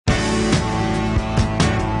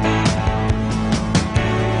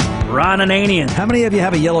Ron Ananian. How many of you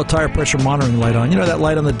have a yellow tire pressure monitoring light on? You know that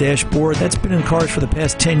light on the dashboard? That's been in cars for the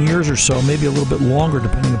past 10 years or so, maybe a little bit longer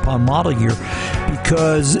depending upon model year,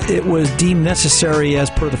 because it was deemed necessary as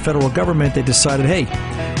per the federal government. They decided, hey,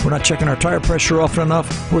 we're not checking our tire pressure often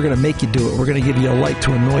enough. We're going to make you do it. We're going to give you a light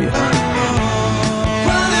to annoy you.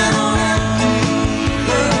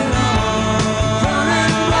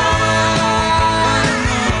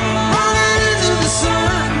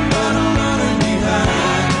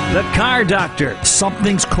 The Car Doctor.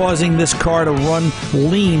 Something's causing this car to run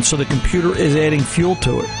lean, so the computer is adding fuel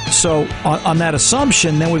to it. So on that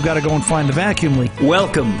assumption, then we've got to go and find the vacuum leak.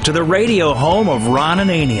 Welcome to the radio home of Ron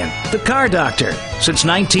Ananian, the Car Doctor. Since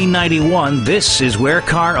 1991, this is where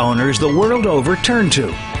car owners the world over turn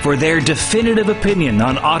to for their definitive opinion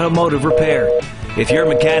on automotive repair. If your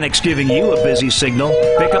mechanic's giving you a busy signal,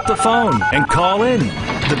 pick up the phone and call in.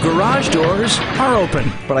 The garage doors are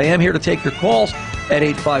open. But I am here to take your calls at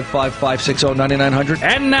 855-560-9900.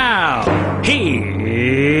 And now,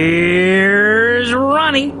 here's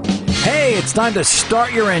Ronnie. Hey, it's time to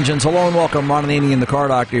start your engines. Hello and welcome. Ron Ananian, the Car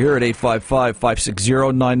Doctor, here at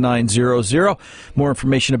 855-560-9900. More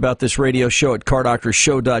information about this radio show at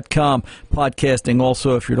cardoctorshow.com. Podcasting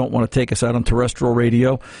also, if you don't want to take us out on terrestrial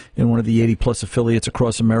radio in one of the 80-plus affiliates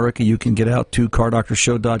across America, you can get out to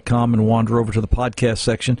cardoctorshow.com and wander over to the podcast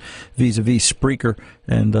section vis-a-vis Spreaker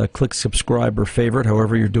and click subscribe or favorite,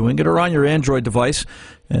 however you're doing it, or on your Android device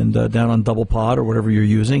and down on Double Pod or whatever you're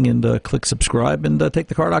using, and click subscribe and take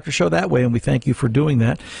the Car Doctor Show that way, and we thank you for doing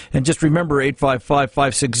that. And just remember,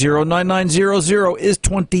 855-560-9900 is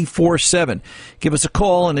 24/7. Give us a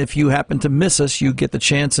call, and if you happen to miss us, you get the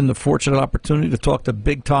chance and the fortunate opportunity to talk to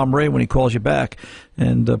Big Tom Ray when he calls you back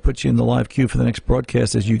and put you in the live queue for the next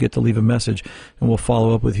broadcast as you get to leave a message, and we'll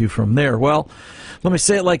follow up with you from there. Well, let me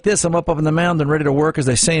say it like this. I'm up on the mound and ready to work, as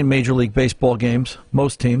they say in Major League Baseball games,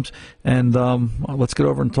 most teams. And let's get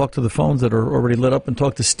over and talk to the phones that are already lit up and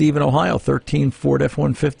talk to Steve in Ohio, 13 Ford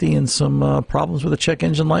F-150, and some problems with a check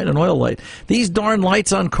engine light and an oil light. These darn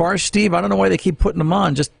lights on cars, Steve, I don't know why they keep putting them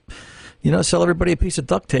on. Just, sell everybody a piece of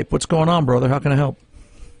duct tape. What's going on, brother? How can I help?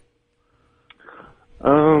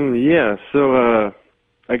 So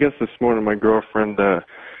I guess this morning my girlfriend,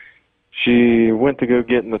 she went to go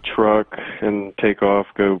get in the truck and take off,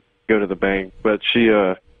 go to the bank, but she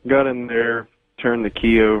got in there, turned the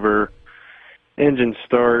key over, engine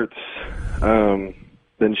starts,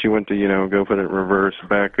 then she went to, go put it in reverse,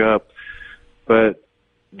 back up, but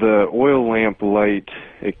the oil lamp light,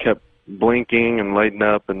 it kept blinking and lighting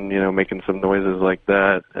up and, making some noises like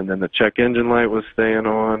that, and then the check engine light was staying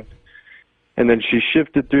on, and then she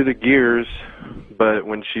shifted through the gears, but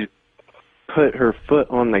when she put her foot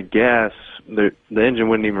on the gas, the engine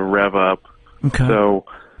wouldn't even rev up. Okay. So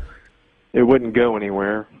it wouldn't go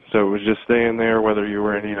anywhere. So it was just staying there, whether you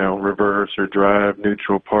were in, reverse or drive,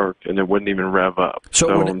 neutral, park, and it wouldn't even rev up. So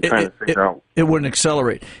I'm trying to figure out. It wouldn't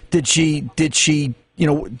accelerate. Did she, did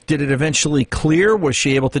it eventually clear? Was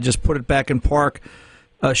she able to just put it back in park,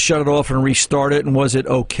 shut it off, and restart it, and was it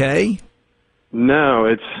okay? No,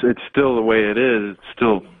 it's still the way it is. It's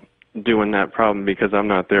still doing that problem because I'm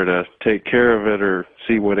not there to take care of it or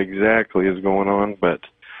see what exactly is going on. But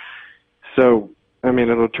so,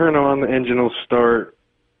 it'll turn on, the engine will start.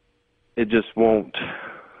 It just won't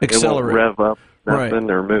accelerate, it won't rev up, nothing,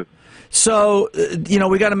 or move. So,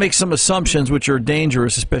 we got to make some assumptions, which are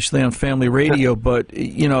dangerous, especially on family radio. But,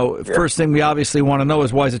 first thing we obviously want to know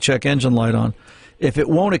is, why is the check engine light on? If it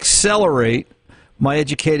won't accelerate, my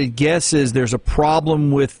educated guess is there's a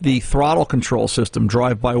problem with the throttle control system,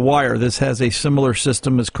 drive-by-wire. This has a similar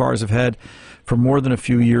system as cars have had for more than a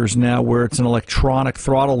few years now, where it's an electronic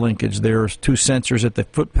throttle linkage. There's two sensors at the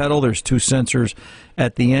foot pedal, there's two sensors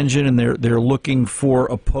at the engine, and they're looking for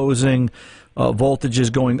opposing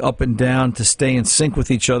voltages going up and down to stay in sync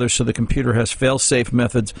with each other, so the computer has fail-safe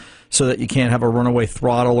methods so that you can't have a runaway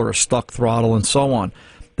throttle or a stuck throttle and so on.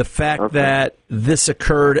 The fact that this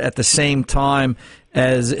occurred at the same time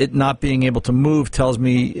as it not being able to move tells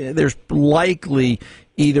me there's likely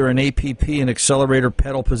either an APP, an accelerator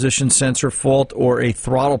pedal position sensor fault, or a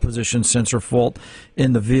throttle position sensor fault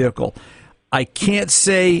in the vehicle. I can't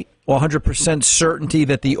say 100% certainty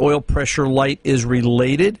that the oil pressure light is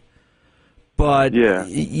related, but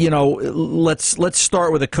let's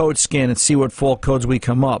start with a code scan and see what fault codes we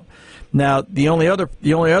come up. Now, the only other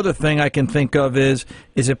thing I can think of is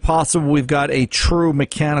it possible we've got a true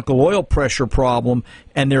mechanical oil pressure problem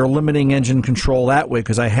and they're limiting engine control that way?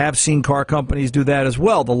 Because I have seen car companies do that as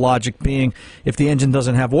well. The logic being, if the engine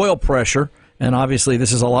doesn't have oil pressure, and obviously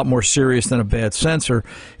this is a lot more serious than a bad sensor,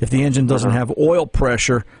 if the engine doesn't have oil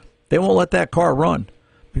pressure, they won't let that car run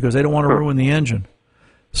because they don't want to ruin the engine.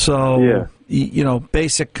 So,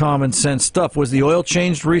 basic common sense stuff. Was the oil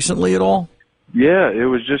changed recently at all? Yeah, it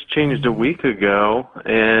was just changed a week ago,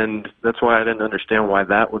 and that's why I didn't understand why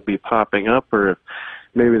that would be popping up, or if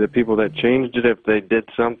maybe the people that changed it, if they did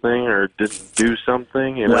something or didn't do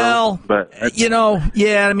something, Well, but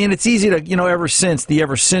it's easy to, ever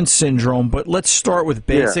since syndrome, but let's start with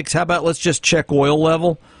basics. How about let's just check oil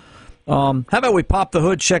level? How about we pop the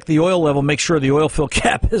hood, check the oil level, make sure the oil fill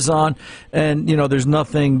cap is on, and, there's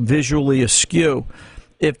nothing visually askew.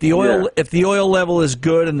 If the oil level is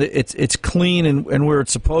good and it's clean and where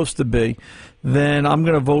it's supposed to be, then I'm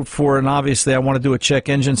going to vote for it. And obviously, I want to do a check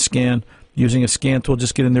engine scan using a scan tool.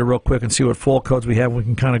 Just get in there real quick and see what fault codes we have. We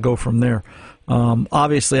can kind of go from there.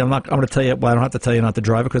 Obviously, I'm going to tell you. Well, I don't have to tell you not to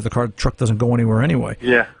drive it because the truck doesn't go anywhere anyway.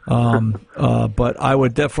 Yeah. But I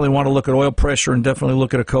would definitely want to look at oil pressure and definitely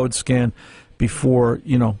look at a code scan before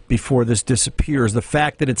this disappears. The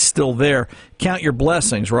fact that it's still there, count your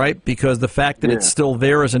blessings, right? Because the fact that it's still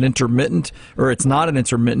there as an intermittent, or it's not an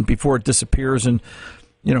intermittent, before it disappears, and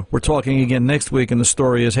we're talking again next week, and the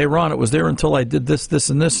story is, hey, Ron, it was there until I did this,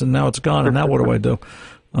 this, and this, and now it's gone, and now what do I do?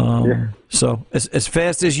 So as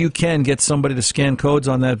fast as you can, get somebody to scan codes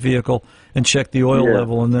on that vehicle and check the oil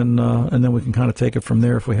level, and then we can kind of take it from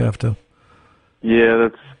there if we have to. Yeah,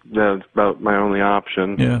 that's about my only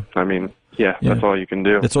option. Yeah. I mean, that's all you can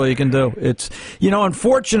do. That's all you can do. It's,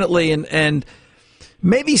 unfortunately, and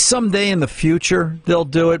maybe someday in the future they'll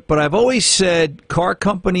do it, but I've always said car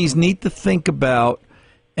companies need to think about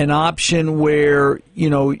an option where,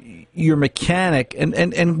 your mechanic,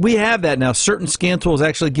 and we have that now. Certain scan tools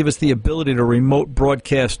actually give us the ability to remote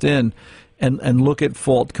broadcast in and look at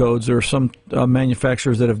fault codes. There are some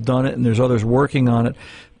manufacturers that have done it, and there's others working on it.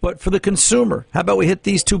 But for the consumer, how about we hit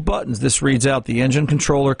these two buttons? This reads out the engine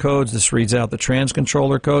controller codes. This reads out the trans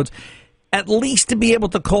controller codes. At least to be able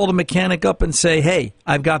to call the mechanic up and say, hey,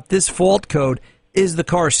 I've got this fault code. Is the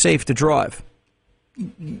car safe to drive?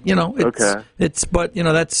 But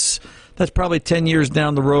that's probably 10 years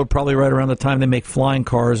down the road, probably right around the time they make flying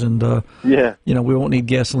cars, and we won't need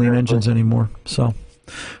gasoline engines anymore. So,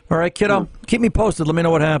 all right, kiddo, keep me posted. Let me know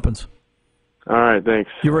what happens. All right,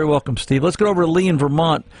 thanks. You're very welcome, Steve. Let's go over to Lee in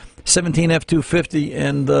Vermont, 17 F250,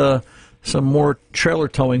 and some more trailer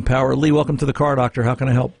towing power. Lee, welcome to the Car Doctor. How can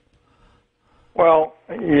I help? Well,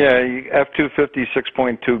 F250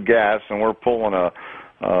 6.2 gas, and we're pulling a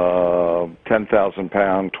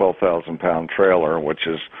 10,000-pound, 12,000-pound trailer, which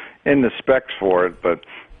is in the specs for it. But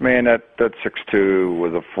man, that 6.2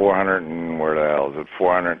 with a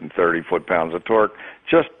 430 foot-pounds of torque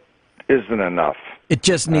just isn't enough. It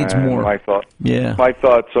just needs more. My thoughts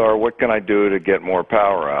are, what can I do to get more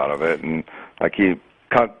power out of it? And I keep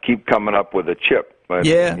coming up with a chip. But,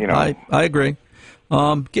 I agree.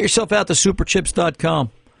 Get yourself out to superchips.com.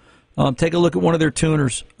 Take a look at one of their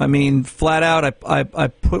tuners. I mean, flat out, I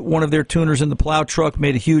put one of their tuners in the plow truck,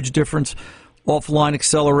 made a huge difference. Offline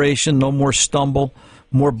acceleration, no more stumble,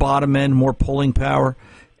 more bottom end, more pulling power.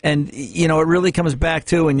 And, it really comes back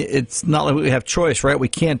to, and it's not like we have choice, right? We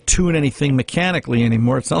can't tune anything mechanically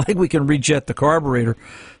anymore. It's not like we can rejet the carburetor.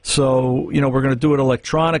 So, we're going to do it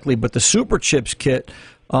electronically. But the Super Chips kit,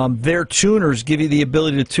 their tuners give you the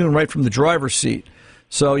ability to tune right from the driver's seat.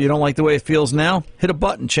 So you don't like the way it feels now? Hit a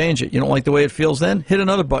button, change it. You don't like the way it feels then? Hit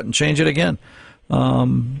another button, change it again.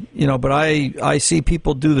 But I see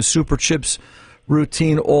people do the Super Chips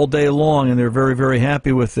routine all day long, and they're very, very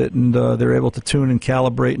happy with it, and they're able to tune and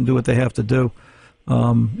calibrate and do what they have to do,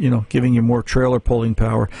 giving you more trailer pulling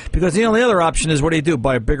power. Because, the other option is, what do?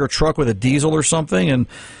 Buy a bigger truck with a diesel or something, and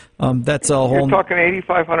that's a whole... You're talking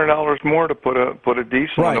 $8,500 more to put a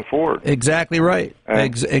diesel in a Ford. Exactly right.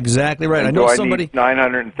 Exactly right. I know somebody... Do I need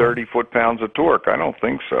 930 foot-pounds of torque? I don't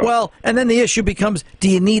think so. Well, and then the issue becomes, do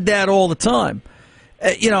you need that all the time?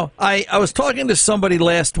 I was talking to somebody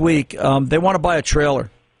last week. They want to buy a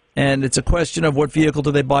trailer, and it's a question of what vehicle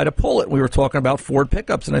do they buy to pull it. We were talking about Ford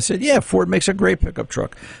pickups, and I said, yeah, Ford makes a great pickup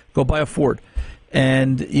truck. Go buy a Ford.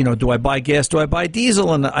 And, do I buy gas? Do I buy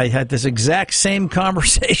diesel? And I had this exact same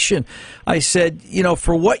conversation. I said,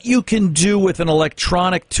 for what you can do with an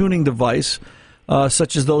electronic tuning device,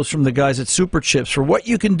 such as those from the guys at Super Chips, for what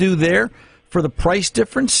you can do there, for the price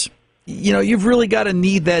difference, you've really got to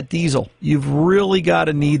need that diesel. You've really got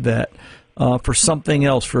to need that for something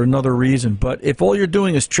else, for another reason. But if all you're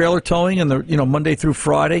doing is trailer towing and the Monday through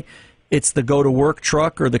Friday, it's the go-to-work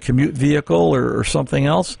truck or the commute vehicle or something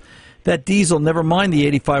else, that diesel, never mind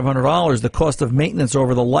the $8,500, the cost of maintenance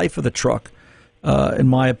over the life of the truck, in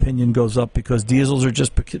my opinion, goes up, because diesels are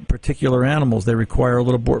just particular animals. They require a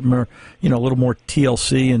little more, a little more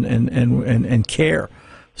TLC and care.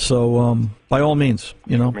 So by all means,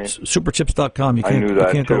 superchips.com. You I can't, knew that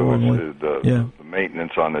you can't too. go wrong with. The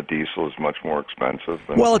maintenance on the diesel is much more expensive.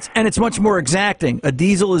 Well, it's much more exacting. A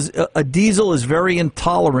diesel is very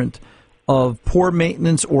intolerant of poor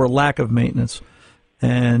maintenance or lack of maintenance,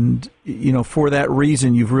 and for that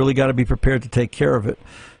reason, you've really got to be prepared to take care of it.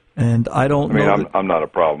 And I'm not a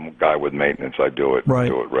problem guy with maintenance. I do it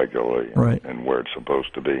regularly, and where it's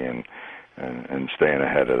supposed to be, and staying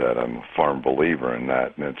ahead of that. I'm a firm believer in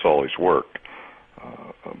that, and it's always worked.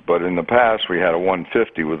 But in the past, we had a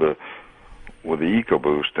 150 with the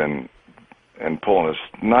EcoBoost and pulling a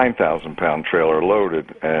 9,000-pound trailer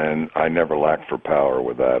loaded, and I never lacked for power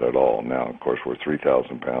with that at all. Now, of course, we're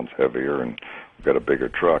 3,000 pounds heavier, and we've got a bigger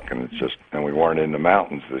truck, and we weren't in the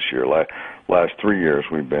mountains this year. Last 3 years,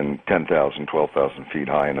 we've been 10,000, 12,000 feet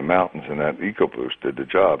high in the mountains, and that EcoBoost did the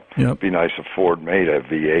job. Yep. It'd be nice if Ford made a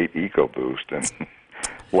V8 EcoBoost, and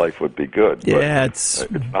life would be good. Yeah, but it's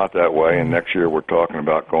not that way. And next year, we're talking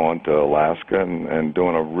about going to Alaska and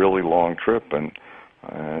doing a really long trip, and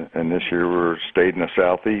this year we stayed in the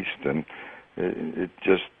southeast, and it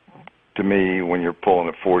just, to me, when you're pulling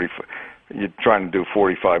at 40. You're trying to do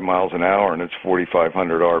 45 miles an hour, and it's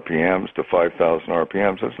 4,500 RPMs to 5,000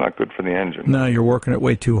 RPMs. That's not good for the engine. No, you're working it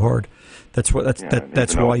way too hard. That's why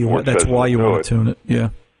you want to tune it.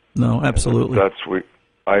 Yeah, no, absolutely.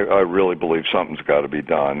 I really believe something's got to be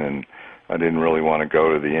done, and I didn't really want to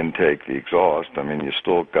go to the intake, the exhaust. I mean, you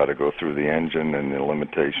still got to go through the engine and the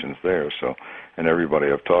limitations there. So, and everybody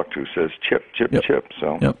I've talked to says chip.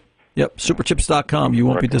 So, yep. Superchips.com. You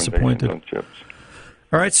won't be disappointed. On chips.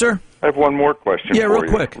 All right, sir. I have one more question. Yeah, for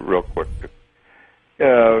real quick.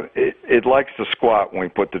 It likes to squat when we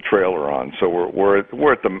put the trailer on, so we're at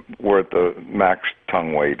the max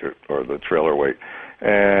tongue weight or the trailer weight,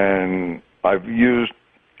 and I've used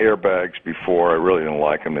airbags before. I really didn't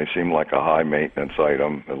like them. They seem like a high maintenance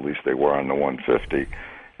item. At least they were on the 150,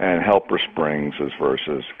 and helper springs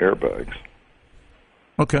versus airbags.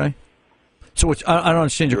 Okay. So I don't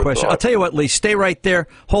understand your question. I'll tell you what, Lee, stay right there.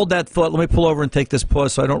 Hold that thought. Let me pull over and take this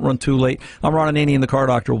pause so I don't run too late. I'm Ron Ananian, the Car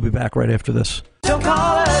Doctor. We'll be back right after this. Don't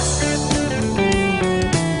call us.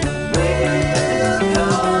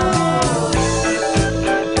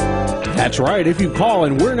 That's right. If you call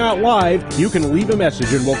and we're not live, you can leave a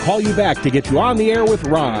message and we'll call you back to get you on the air with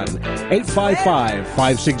Ron.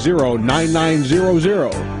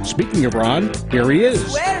 855-560-9900. Speaking of Ron, here he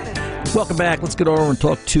is. Welcome back. Let's get over and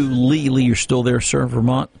talk to Lee. Lee, you're still there, sir,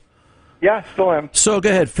 Vermont? Yeah, still am. So go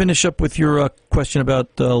ahead. Finish up with your question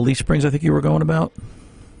about leaf springs I think you were going about.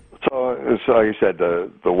 So you said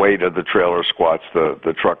the weight of the trailer squats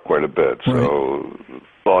the truck quite a bit. So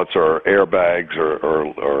thoughts are airbags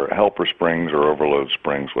or helper springs or overload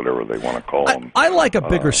springs, whatever they want to call them. I like a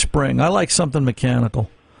bigger spring. I like something mechanical.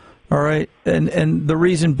 All right, and the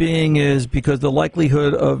reason being is because the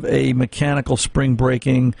likelihood of a mechanical spring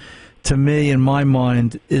breaking, to me, in my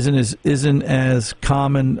mind, isn't as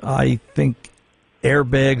common. I think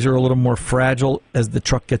airbags are a little more fragile as the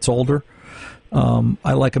truck gets older.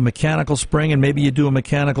 I like a mechanical spring, and maybe you do a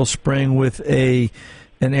mechanical spring with an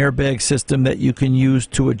airbag system that you can use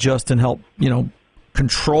to adjust and help,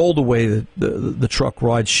 control the way that the truck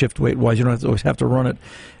rides shift weight wise. You don't always have to run it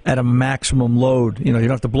at a maximum load. You don't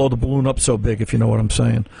have to blow the balloon up so big, if you know what I'm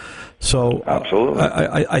saying. So absolutely,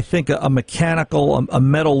 I think a mechanical, a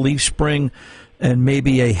metal leaf spring, and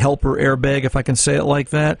maybe a helper airbag, if I can say it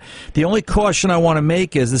like that. The only caution I want to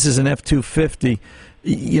make is this is an F-250.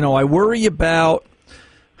 I worry about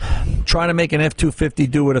trying to make an F-250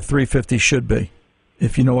 do what a 350 should be,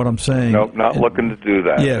 if you know what I'm saying. Nope, not looking to do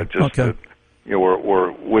that. Yeah, okay.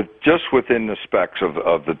 We're just within the specs of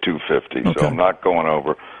the 250, okay. So I'm not going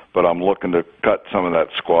over, but I'm looking to cut some of that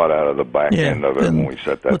squat out of the back end of it when we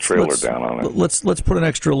set that trailer down on it. Let's put an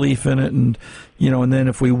extra leaf in it, and and then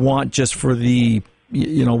if we want just for the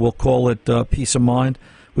we'll call it peace of mind,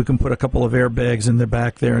 we can put a couple of airbags in the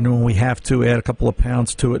back there, and then when we have to, add a couple of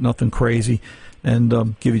pounds to it, nothing crazy,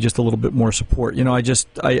 and give you just a little bit more support. I just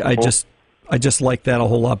like that a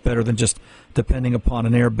whole lot better than just depending upon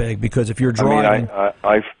an airbag, because if you're driving...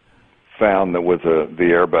 I found that with the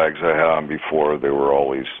airbags I had on before, they were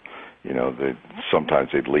always,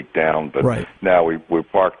 sometimes they'd leak down, but now we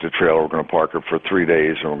parked the trailer, we're going to park it for 3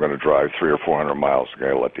 days, and we're going to drive 300 or 400 miles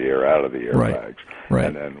to let the air out of the airbags. Right.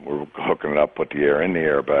 And then we're hooking it up, put the air in the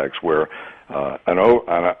airbags, where and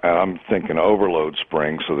I'm thinking overload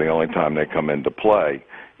springs, so the only time they come into play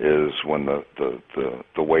is when the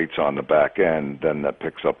weight's on the back end, then that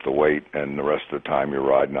picks up the weight, and the rest of the time you're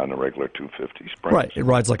riding on the regular 250 Sprint. Right, it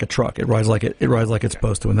rides like a truck. It rides like it's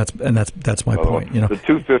supposed to, and that's my point. You know, the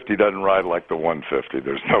 250 doesn't ride like the 150.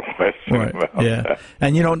 There's no question about that.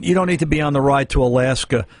 And you don't need to be on the ride to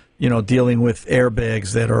Alaska, you know, dealing with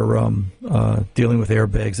airbags that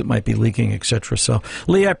might be leaking, etc. So,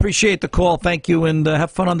 Lee, I appreciate the call. Thank you, and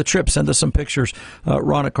have fun on the trip. Send us some pictures.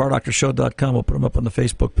 Ron at CarDoctorShow.com. We'll put them up on the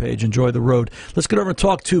Facebook page. Enjoy the road. Let's get over and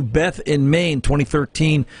talk to Beth in Maine,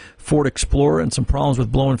 2013 Ford Explorer, and some problems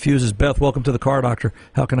with blowing fuses. Beth, welcome to the Car Doctor.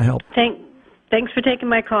 How can I help? Thanks for taking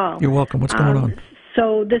my call. You're welcome. What's going on?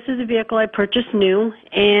 So this is a vehicle I purchased new,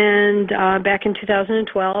 and back in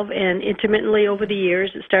 2012, and intermittently over the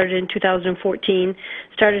years, it started in 2014,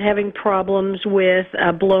 started having problems with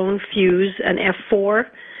a blown fuse, an F4,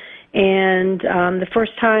 and the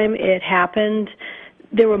first time it happened,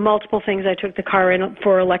 there were multiple things. I took the car in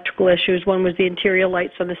for electrical issues. One was the interior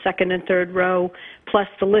lights on the second and third row, plus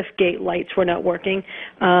the lift gate lights were not working.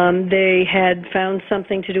 They had found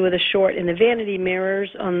something to do with a short in the vanity mirrors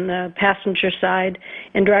on the passenger side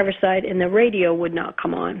and driver's side, and the radio would not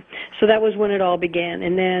come on. So that was when it all began.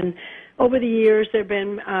 And then over the years, there have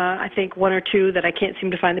been, I think, one or two that I can't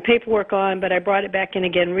seem to find the paperwork on, but I brought it back in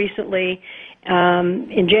again recently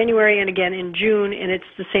in January and again in June, and it's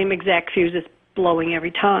the same exact fuse. It's blowing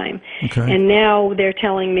every time. Okay. And now they're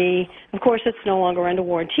telling me, of course, it's no longer under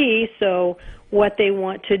warranty, so what they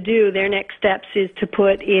want to do, their next steps is to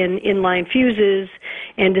put in inline fuses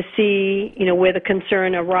and to see, you know, where the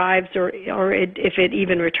concern arrives or if it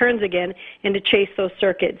even returns again, and to chase those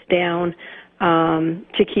circuits down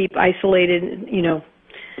to keep isolated, you know.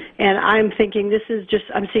 And I'm thinking this is just,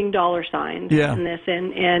 I'm seeing dollar signs in this,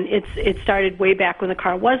 and it started way back when the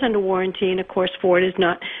car was under warranty, and of course Ford is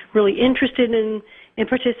not really interested in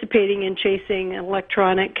participating in chasing an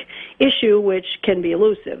electronic issue, which can be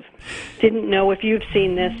elusive. Didn't know if you've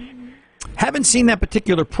seen this. Haven't seen that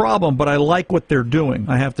particular problem, but I like what they're doing,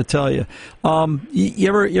 I have to tell you. You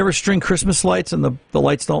ever string Christmas lights and the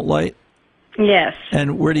lights don't light? Yes.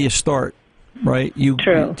 And where do you start? Right?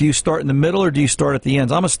 True. Do you start in the middle or do you start at the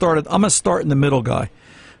ends? I'm a start in the middle guy.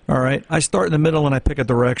 All right? I start in the middle and I pick a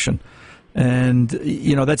direction. And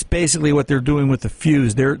you know, that's basically what they're doing with the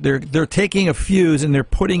fuse. They're taking a fuse and they're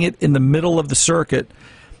putting it in the middle of the circuit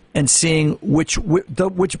and seeing which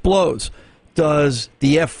blows. Does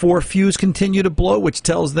the F4 fuse continue to blow, which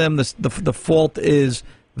tells them the fault is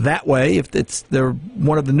that way? If they're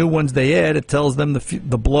one of the new ones they add, it tells them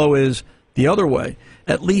the blow is the other way.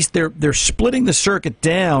 At least they're splitting the circuit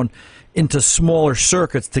down into smaller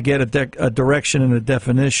circuits to get a direction and a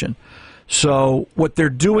definition. So what they're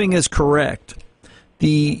doing is correct.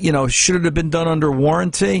 Should it have been done under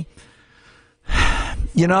warranty?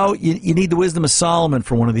 You know, you need the wisdom of Solomon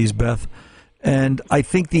for one of these, Beth. And I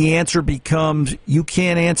think the answer becomes you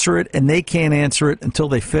can't answer it and they can't answer it until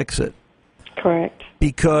they fix it. Correct.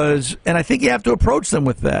 And I think you have to approach them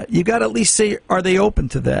with that. You got to at least say, are they open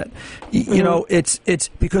to that? You know, it's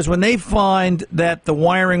because when they find that the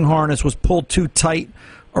wiring harness was pulled too tight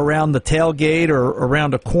around the tailgate or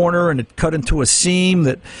around a corner and it cut into a seam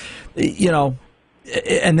that, you know,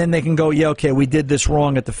 and then they can go, yeah, okay, we did this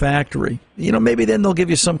wrong at the factory. You know, maybe then they'll give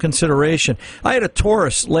you some consideration. I had a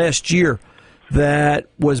Taurus last year that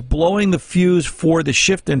was blowing the fuse for the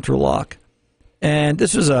shift interlock. And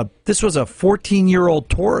this was a 14-year-old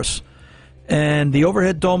Taurus, and the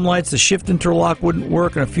overhead dome lights, the shift interlock wouldn't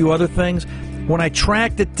work, and a few other things. When I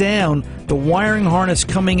tracked it down, the wiring harness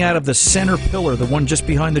coming out of the center pillar, the one just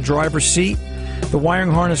behind the driver's seat, the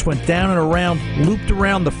wiring harness went down and around, looped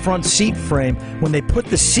around the front seat frame. When they put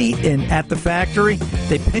the seat in at the factory,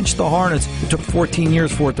 they pinched the harness. It took 14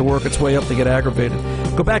 years for it to work its way up to get aggravated.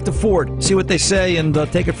 Go back to Ford, see what they say, and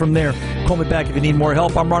take it from there. Call me back if you need more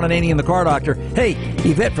help. I'm Ron Ananian, the Car Doctor. Hey,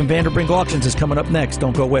 Yvette from Vanderbrink Auctions is coming up next.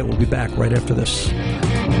 Don't go away. We'll be back right after this.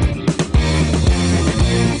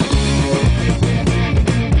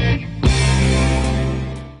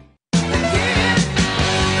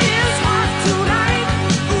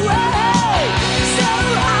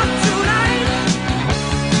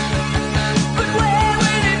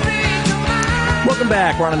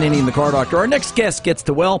 Back, Ron Ananian, the Car Doctor. Our next guest gets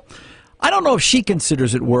to, well, I don't know if she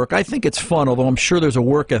considers it work. I think it's fun, although I'm sure there's a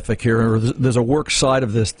work ethic here, or there's a work side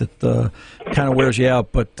of this that kind of wears you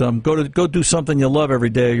out. But go do something you love every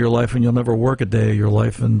day of your life, and you'll never work a day of your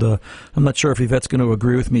life. And I'm not sure if Yvette's going to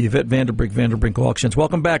agree with me. Yvette Vanderbrink, Vanderbrink Auctions.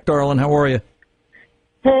 Welcome back, darling. How are you?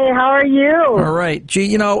 Hey, how are you? All right. Gee,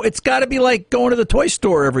 you know, it's got to be like going to the toy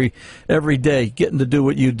store every day, getting to do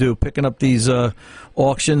what you do, picking up these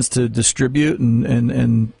auctions to distribute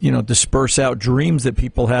and you know, disperse out dreams that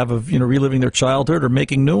people have of, you know, reliving their childhood or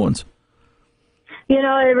making new ones. You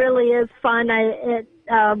know, it really is fun.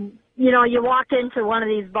 You know, you walk into one of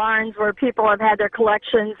these barns where people have had their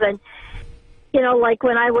collections, and you know, like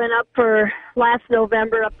when I went up for last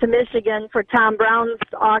November up to Michigan for Tom Brown's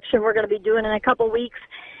auction we're going to be doing in a couple weeks.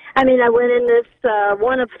 I mean, I went in this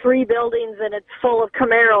one of 3 buildings, and it's full of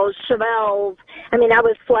Camaros, Chevelles. I mean, I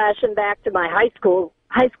was flashing back to my high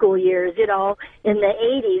school years, you know, in the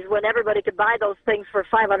 80s when everybody could buy those things for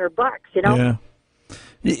 $500, you know?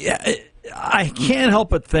 Yeah. I can't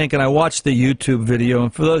help but think, and I watched the YouTube video,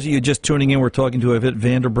 and for those of you just tuning in, we're talking to Yvette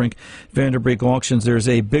Vanderbrink Auctions. There's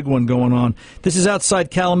a big one going on. This is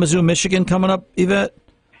outside Kalamazoo, Michigan, coming up, Yvette?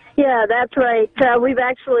 Yeah, that's right. We've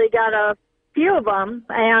actually got a few of them,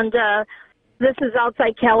 and this is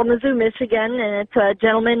outside Kalamazoo, Michigan, and it's a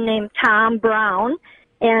gentleman named Tom Brown,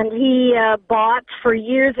 and he bought for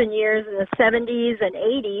years and years in the 70s and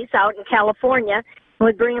 80s out in California,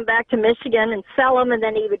 would bring them back to Michigan and sell them, and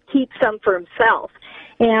then he would keep some for himself.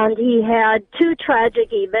 And he had 2 tragic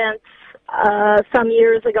events some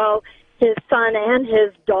years ago. His son and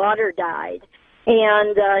his daughter died,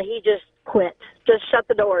 and he just quit, just shut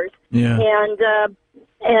the doors. Yeah.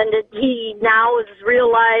 And he now has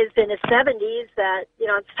realized in his 70s that, you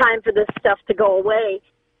know, it's time for this stuff to go away.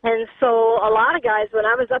 And so a lot of guys, when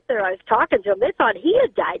I was up there, I was talking to them, they thought he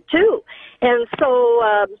had died too. And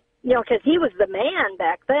so, you know, because he was the man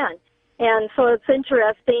back then. And so it's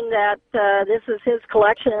interesting that this is his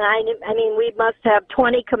collection. And I mean, we must have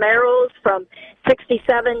 20 Camaros from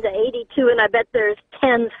 67 to 82, and I bet there's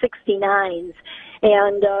 10 69s.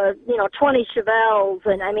 And, you know, 20 Chevelles.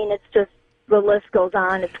 And, I mean, it's just, the list goes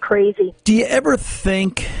on. It's crazy. Do you ever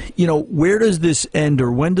think, you know, where does this end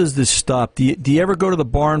or when does this stop? Do you ever go to the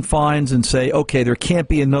barn finds and say, okay, there can't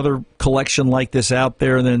be another collection like this out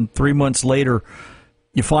there, and then 3 months later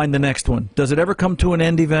you find the next one? Does it ever come to an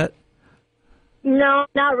end, Yvette? No,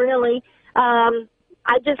 not really.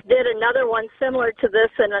 I just did another one similar to this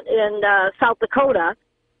in South Dakota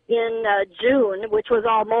in June, which was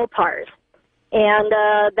all Mopars.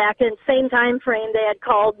 And back in the same time frame, they had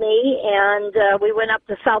called me, and we went up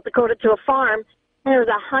to South Dakota to a farm, and there was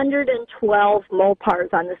 112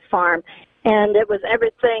 Mopars on this farm. And it was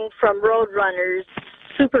everything from Roadrunners,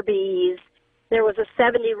 Super Bees. There was a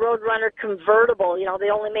 70 Roadrunner convertible. You know, they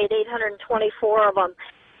only made 824 of them.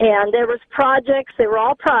 And there was projects. They were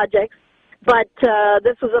all projects. But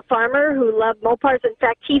this was a farmer who loved Mopars. In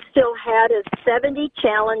fact, he still had his 70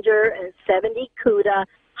 Challenger and 70 Cuda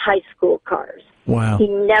high school cars. Wow. He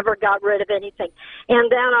never got rid of anything. And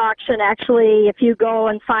that auction, actually, if you go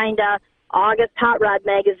and find August Hot Rod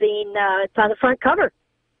magazine, it's on the front cover.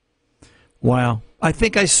 Wow. I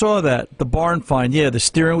think I saw that, the barn find. Yeah, the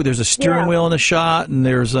steering. There's a steering wheel in the shot, and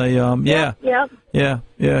there's a Yep. Yeah.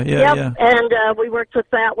 And we worked with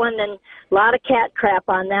that one, and a lot of cat crap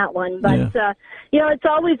on that one. But you know, it's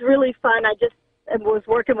always really fun. I just was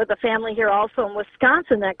working with a family here also in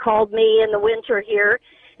Wisconsin that called me in the winter here,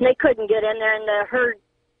 and they couldn't get in there, and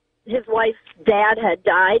his wife's dad had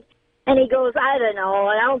died, and he goes, I don't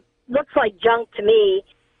know, it looks like junk to me.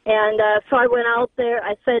 And so I went out there.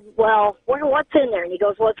 I said, well, what's in there? And he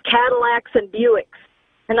goes, well, it's Cadillacs and Buicks.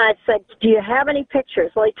 And I said, do you have any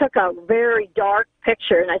pictures? Well, he took a very dark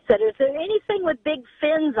picture, and I said, is there anything with big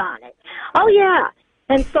fins on it? Oh, yeah.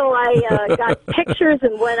 And so I got pictures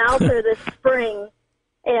and went out there this spring,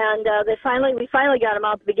 and we finally got him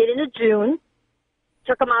out at the beginning of June,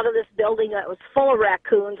 took him out of this building that was full of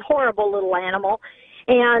raccoons, horrible little animal.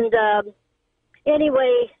 And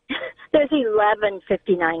anyway, there's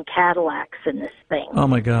 1159 Cadillacs in this thing. Oh,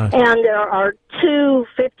 my God. And there are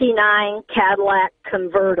 259 Cadillac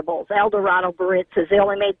convertibles, Eldorado Baritzas. They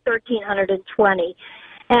only made 1,320.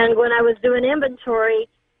 And when I was doing inventory,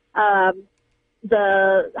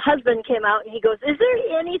 the husband came out, and he goes, is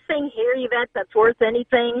there anything here, Yvette, that's worth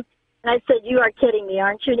anything? And I said, you are kidding me,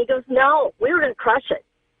 aren't you? And he goes, no, we were going to crush it.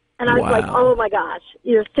 And I was like, oh, my gosh,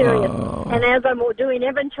 you're serious. And as I'm doing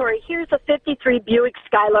inventory, here's a 53 Buick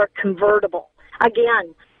Skylark convertible.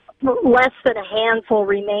 Again, less than a handful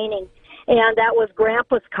remaining. And that was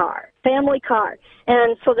Grandpa's car, family car.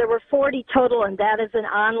 And so there were 40 total, and that is an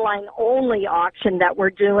online-only auction that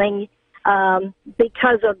we're doing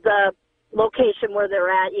because of the location where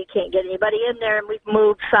they're at. You can't get anybody in there, and we've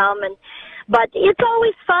moved some. But it's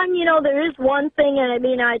always fun. You know, there is one thing, and I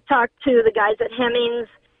mean, I talked to the guys at Hemmings,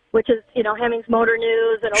 which is, you know, Hemmings Motor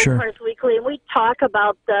News and Old Cars Weekly, and we talk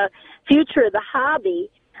about the future of the hobby.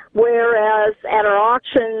 whereas at our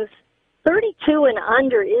auctions, 32 and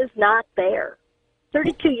under is not there.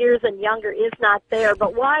 32 years and younger is not there,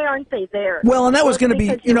 but why aren't they there? Well, and that was going to be,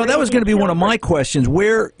 that was going to be one of my questions.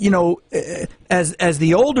 Where, as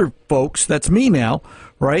the older folks, that's me now,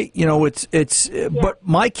 right? But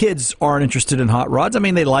my kids aren't interested in hot rods. I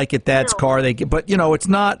mean, they like it, Dad's car, but it's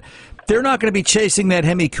not. They're not going to be chasing that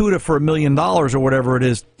Hemi Cuda for $1 million or whatever it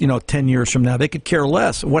is, 10 years from now. They could care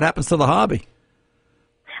less. What happens to the hobby?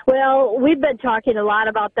 Well, we've been talking a lot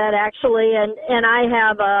about that actually, and I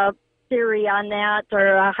have a theory on that,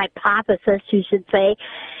 or a hypothesis, you should say,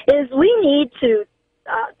 is we need to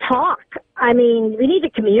talk. I mean, we need to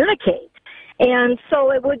communicate. And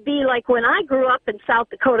so it would be like when I grew up in South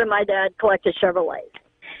Dakota, my dad collected Chevrolets.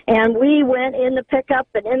 And we went in the pickup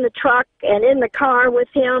and in the truck and in the car with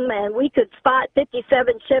him, and we could spot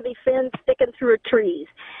 57 Chevy fins sticking through trees.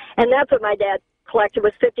 And that's what my dad collected,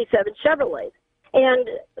 was 57 Chevrolets. And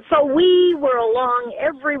so we were along,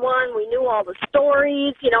 everyone, we knew all the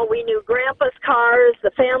stories, we knew Grandpa's cars,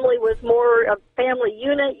 the family was more a family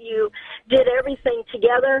unit, you did everything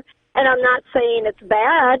together. And I'm not saying it's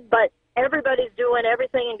bad, but everybody's doing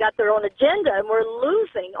everything and got their own agenda, and we're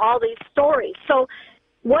losing all these stories. So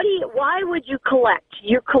why would you collect?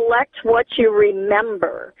 You collect what you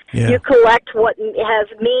remember. Yeah. You collect what has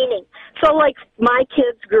meaning. So like my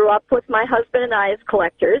kids grew up with my husband and I as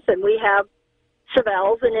collectors, and we have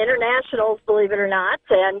Chevelles and Internationals, believe it or not,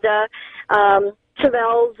 and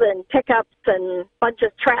Chevelles and pickups and a bunch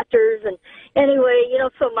of tractors. And anyway,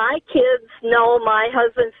 so my kids know my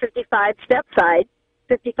husband's 55 Stepside,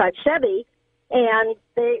 55 Chevy, and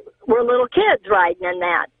they were little kids riding in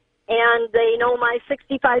that. And they know my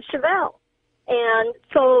 65 Chevelle. And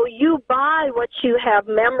so you buy what you have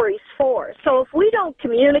memories for. So if we don't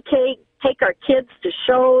communicate, take our kids to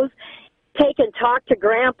shows, take and talk to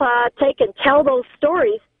Grandpa, take and tell those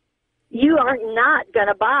stories, you are not going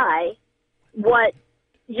to buy what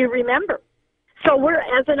you remember. So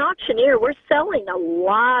as an auctioneer, we're selling a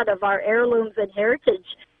lot of our heirlooms and heritage.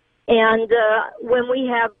 And when we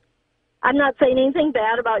have, I'm not saying anything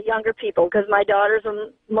bad about younger people, because my daughter's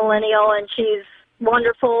a millennial and she's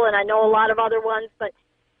wonderful, and I know a lot of other ones, but,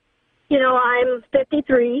 I'm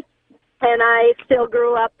 53. And I still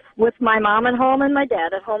grew up with my mom at home and my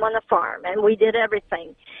dad at home on the farm, and we did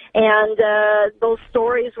everything. And those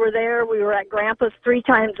stories were there. We were at Grandpa's 3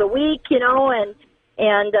 times a week, and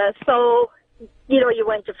so, you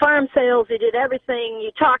went to farm sales, you did everything,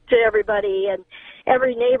 you talked to everybody, and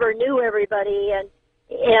every neighbor knew everybody, and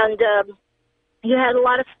you had a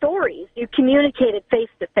lot of stories. You communicated face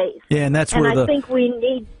to face. Yeah, and that's where I think we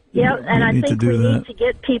need. Yeah, and I think we need to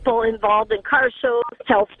get people involved in car shows,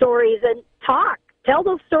 tell stories, and talk. Tell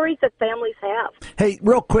those stories that families have. Hey,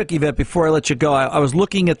 real quick, Yvette, before I let you go, I was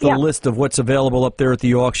looking at the list of what's available up there at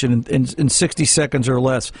the auction in 60 seconds or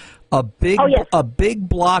less. A big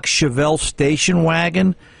block Chevelle station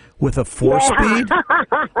wagon with a 4-speed.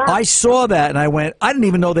 I saw that, and I went, I didn't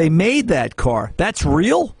even know they made that car. That's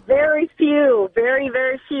real? Very few. Very,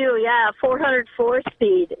 very few. Yeah,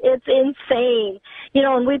 404-speed. It's insane.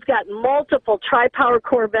 And we've got multiple tri-power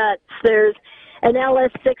Corvettes. There's an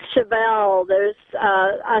LS6 Chevelle. There's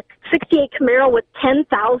a 68 Camaro with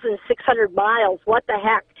 10,600 miles. What the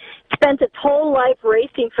heck? Spent its whole life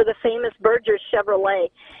racing for the famous Berger Chevrolet.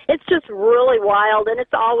 It's just really wild, and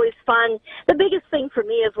it's always fun. The biggest thing for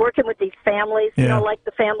me is working with these families, like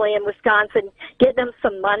the family in Wisconsin, getting them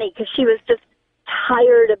some money, because she was just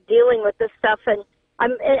tired of dealing with this stuff, and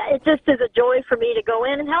it just is a joy for me to go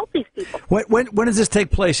in and help these people. When does this take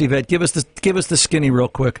place, Yvette? Give us the skinny real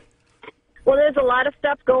quick. Well, there's a lot of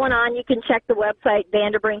stuff going on. You can check the website,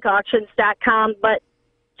 VanderbrinkAuctions.com, but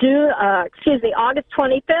August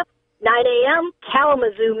 25th, 9 a.m.,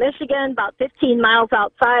 Kalamazoo, Michigan, about 15 miles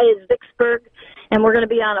outside is Vicksburg, and we're going to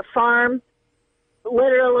be on a farm,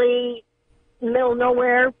 literally middle of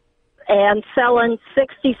nowhere, and selling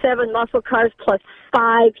 67 muscle cars plus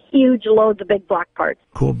 5 huge loads of big block parts.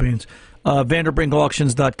 Cool beans.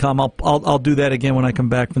 VanderbrinkAuctions.com. I'll do that again when I come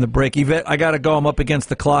back from the break. Yvette, I got to go. I'm up against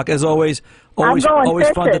the clock. As always fun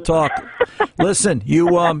to talk. Listen,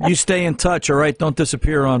 you stay in touch, all right? Don't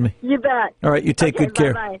disappear on me. You bet. All right, you take good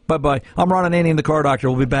care. Bye-bye. I'm Ron Ananian, the Car Doctor.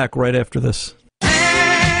 We'll be back right after this.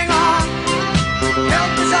 Hang on.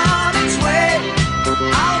 Help is on its way.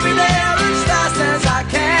 I'll be there as fast as I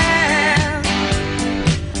can.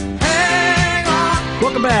 Hang on.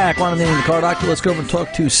 Welcome back. Ron Ananian, the Car Doctor. Let's go over and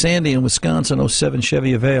talk to Sandy in Wisconsin, 07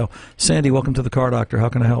 Chevy Aveo. Sandy, welcome to the Car Doctor. How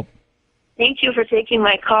can I help? Thank you for taking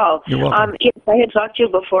my call. You're welcome. Yes, I had talked to you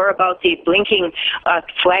before about the blinking,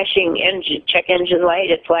 flashing check engine light.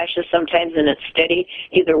 It flashes sometimes and it's steady,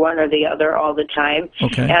 either one or the other all the time.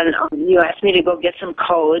 Okay. And you asked me to go get some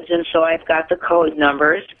codes, and so I've got the code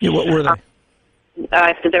numbers. Yeah, what were they?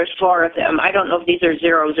 There's 4 of them. I don't know if these are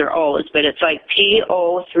zeros or O's, but it's like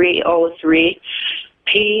P0303,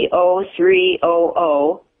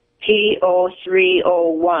 P0300,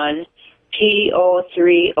 P0301,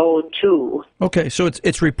 P0302. Okay, so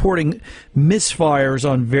it's reporting misfires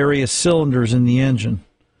on various cylinders in the engine.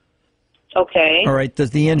 Okay. All right,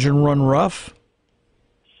 does the engine run rough?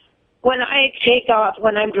 When I take off,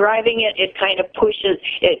 when I'm driving it, it kind of pushes,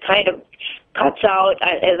 it kind of cuts out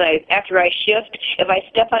after I shift. If I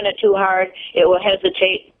step on it too hard, it will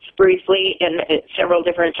hesitate briefly and several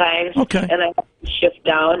different times. Okay. And I shift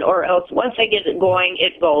down, or else once I get it going,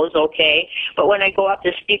 it goes okay. But when I go up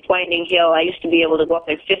this steep winding hill, I used to be able to go up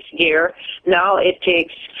in 5th gear. Now it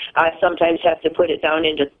takes, I sometimes have to put it down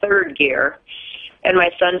into 3rd gear. And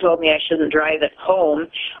my son told me I shouldn't drive it home.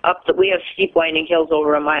 We have steep winding hills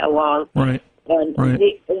over a mile long. Right. And,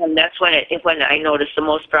 and that's when I notice the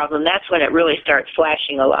most problem. That's when it really starts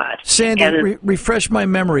flashing a lot. Sandy, refresh my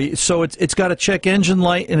memory. So it's got a check engine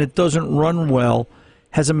light and it doesn't run well.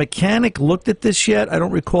 Has a mechanic looked at this yet? I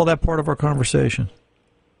don't recall that part of our conversation.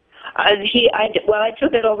 I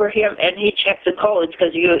took it over here and he checked the codes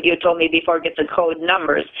because you told me before get the code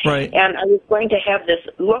numbers. Right. And I was going to have this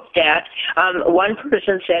looked at. One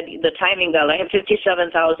person said the timing belt. I have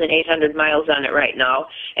 57,800 miles on it right now,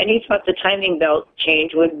 and he thought the timing belt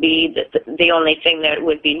change would be the only thing that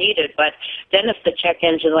would be needed. But then if the check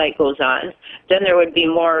engine light goes on, then there would be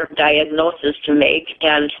more diagnosis to make,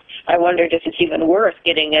 and I wondered if it's even worth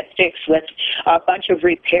getting it fixed with a bunch of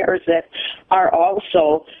repairs that are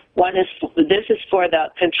also. This is for the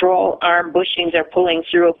control arm bushings are pulling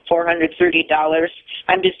through $430.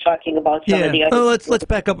 I'm just talking about some of the other. Let's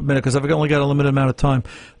back up a minute because I've only got a limited amount of time.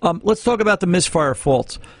 Let's talk about the misfire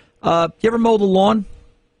faults. You ever mow the lawn?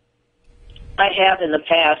 I have in the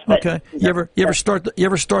past. But okay. You ever start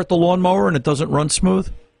the lawnmower and it doesn't run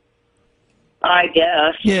smooth? I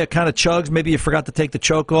guess. Yeah, it kind of chugs. Maybe you forgot to take the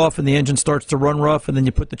choke off and the engine starts to run rough, and then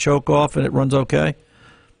you put the choke off and it runs okay.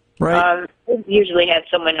 Right. I usually had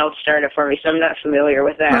someone else start it for me, so I'm not familiar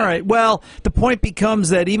with that. All right. Well, the point becomes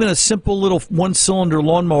that even a simple little one-cylinder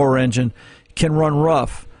lawnmower engine can run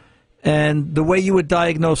rough. And the way you would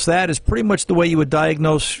diagnose that is pretty much the way you would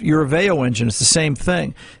diagnose your Aveo engine. It's the same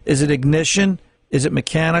thing. Is it ignition? Is it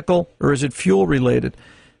mechanical? Or is it fuel-related?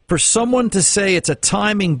 For someone to say it's a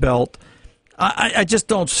timing belt, I just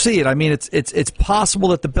don't see it. I mean, it's possible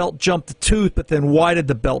that the belt jumped a tooth, but then why did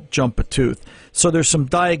the belt jump a tooth? So there's some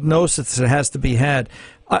diagnosis that has to be had.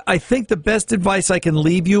 I think the best advice I can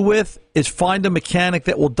leave you with is find a mechanic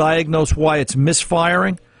that will diagnose why it's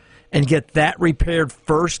misfiring and get that repaired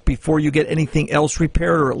first before you get anything else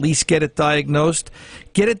repaired, or at least get it diagnosed.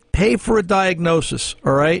 Pay for a diagnosis,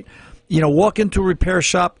 all right? Walk into a repair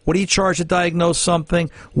shop. What do you charge to diagnose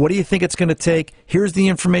something? What do you think it's going to take? Here's the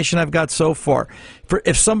information I've got so far.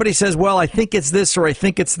 If somebody says, well, I think it's this or I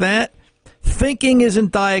think it's that, thinking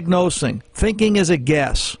isn't diagnosing. Thinking is a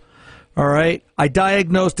guess. All right? I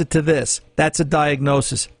diagnosed it to this. That's a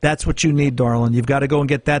diagnosis. That's what you need, darling. You've got to go and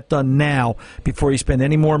get that done now before you spend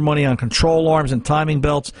any more money on control arms and timing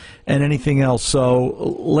belts and anything else.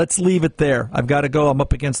 So let's leave it there. I've got to go. I'm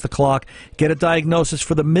up against the clock. Get a diagnosis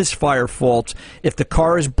for the misfire faults. If the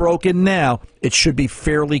car is broken now, it should be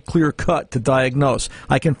fairly clear-cut to diagnose.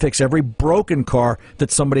 I can fix every broken car that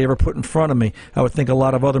somebody ever put in front of me. I would think a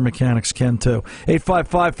lot of other mechanics can, too.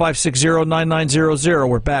 855-560-9900.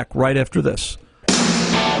 We're back right after this.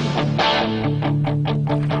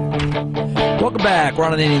 Welcome back.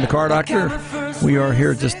 Ron Ananian, the Car Doctor. We are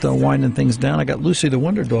here just winding things down. I got Lucy the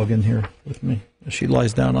Wonder Dog in here with me. She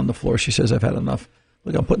lies down on the floor. She says, I've had enough.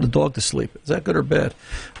 Look, I'm putting the dog to sleep. Is that good or bad?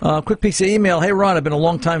 Quick piece of email. Hey, Ron, I've been a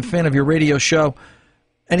long-time fan of your radio show.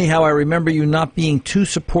 Anyhow, I remember you not being too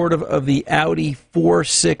supportive of the Audi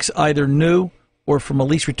 4.6, either new or from a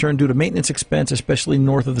lease return due to maintenance expense, especially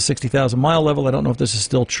north of the 60,000-mile level. I don't know if this is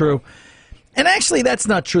still true. And actually, that's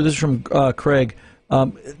not true. This is from Craig.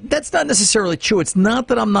 That's not necessarily true. It's not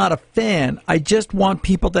that I'm not a fan. I just want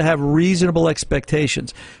people to have reasonable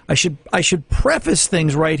expectations. I should preface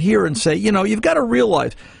things right here and say, you've got to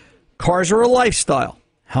realize cars are a lifestyle.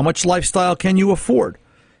 How much lifestyle can you afford?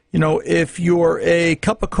 If you're a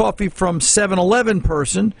cup of coffee from 7-Eleven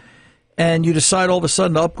person and you decide all of a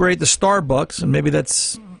sudden to upgrade to Starbucks, and maybe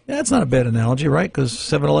that's not a bad analogy, right? Because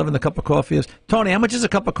 7-Eleven, the cup of coffee is... Tony, how much is a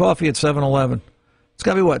cup of coffee at 7-Eleven? It's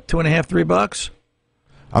got to be, what, $2.50, $3?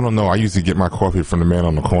 I don't know. I usually get my coffee from the man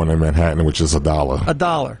on the corner in Manhattan, which is $1.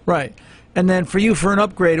 $1, right. And then for you, for an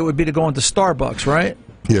upgrade, it would be to go into Starbucks, right?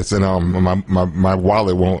 Yes, and my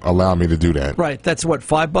wallet won't allow me to do that. Right. That's what,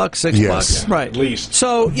 $5, $6? Yes. Right. At least.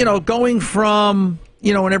 So, going from,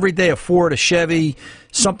 an everyday a Ford, a Chevy,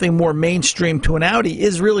 something more mainstream to an Audi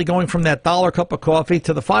is really going from that $1 cup of coffee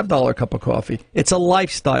to the $5 cup of coffee. It's a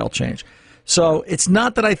lifestyle change. So it's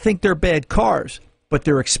not that I think they're bad cars, but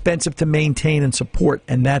they're expensive to maintain and support,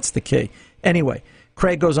 and that's the key. Anyway,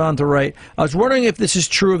 Craig goes on to write, I was wondering if this is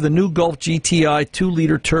true of the new Golf GTI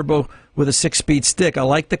 2-liter turbo with a 6-speed stick. I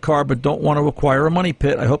like the car, but don't want to acquire a money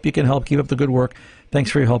pit. I hope you can help. Keep up the good work.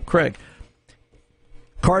 Thanks for your help, Craig.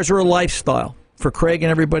 Cars are a lifestyle for Craig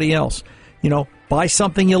and everybody else. Buy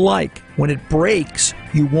something you like. When it breaks,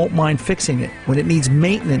 you won't mind fixing it. When it needs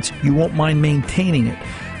maintenance, you won't mind maintaining it.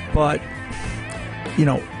 But,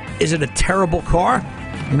 is it a terrible car?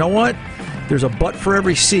 You know what? There's a butt for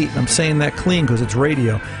every seat. I'm saying that clean because it's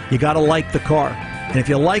radio. You got to like the car. And if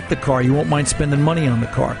you like the car, you won't mind spending money on the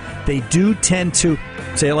car. They do tend to,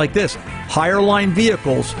 say it like this, higher line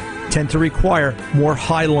vehicles tend to require more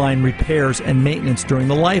high-line repairs and maintenance during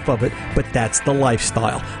the life of it, but that's the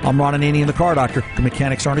lifestyle. I'm Ron Ananian, the Car Doctor. The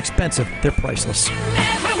mechanics aren't expensive. They're priceless.